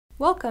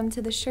Welcome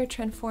to the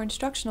SureTrend 4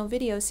 instructional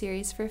video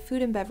series for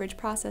food and beverage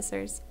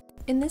processors.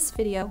 In this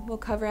video, we'll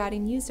cover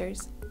adding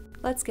users.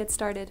 Let's get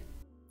started.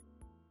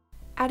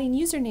 Adding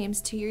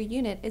usernames to your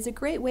unit is a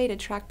great way to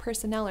track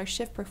personnel or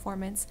shift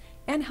performance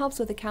and helps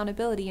with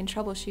accountability and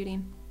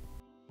troubleshooting.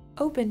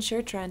 Open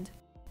SureTrend.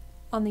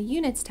 On the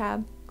Units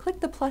tab,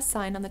 click the plus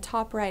sign on the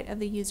top right of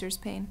the Users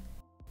pane.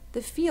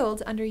 The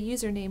field under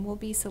Username will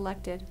be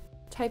selected.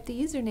 Type the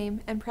username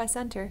and press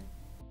Enter.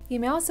 You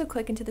may also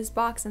click into this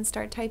box and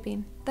start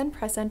typing, then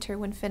press Enter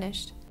when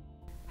finished.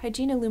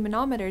 Hygiene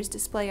illuminameters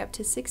display up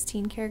to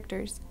 16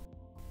 characters.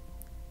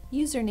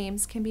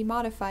 Usernames can be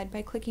modified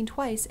by clicking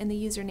twice in the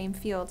username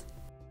field.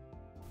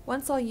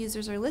 Once all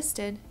users are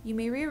listed, you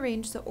may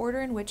rearrange the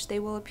order in which they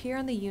will appear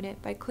on the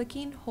unit by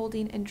clicking,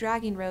 holding, and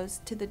dragging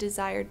rows to the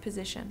desired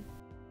position.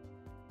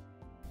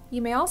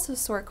 You may also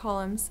sort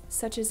columns,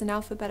 such as in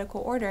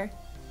alphabetical order,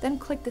 then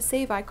click the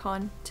Save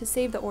icon to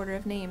save the order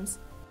of names.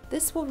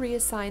 This will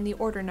reassign the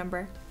order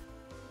number.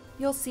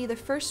 You'll see the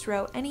first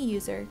row, any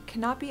user,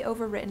 cannot be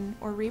overwritten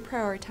or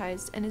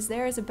reprioritized and is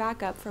there as a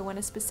backup for when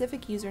a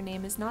specific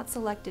username is not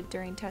selected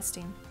during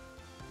testing.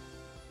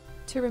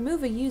 To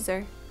remove a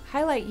user,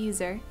 highlight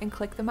User and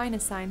click the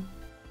minus sign.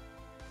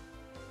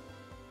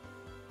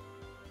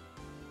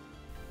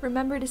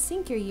 Remember to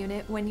sync your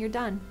unit when you're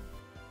done.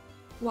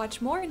 Watch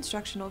more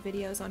instructional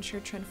videos on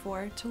SureTrend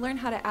 4 to learn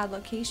how to add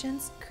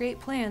locations, create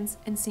plans,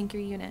 and sync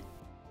your unit.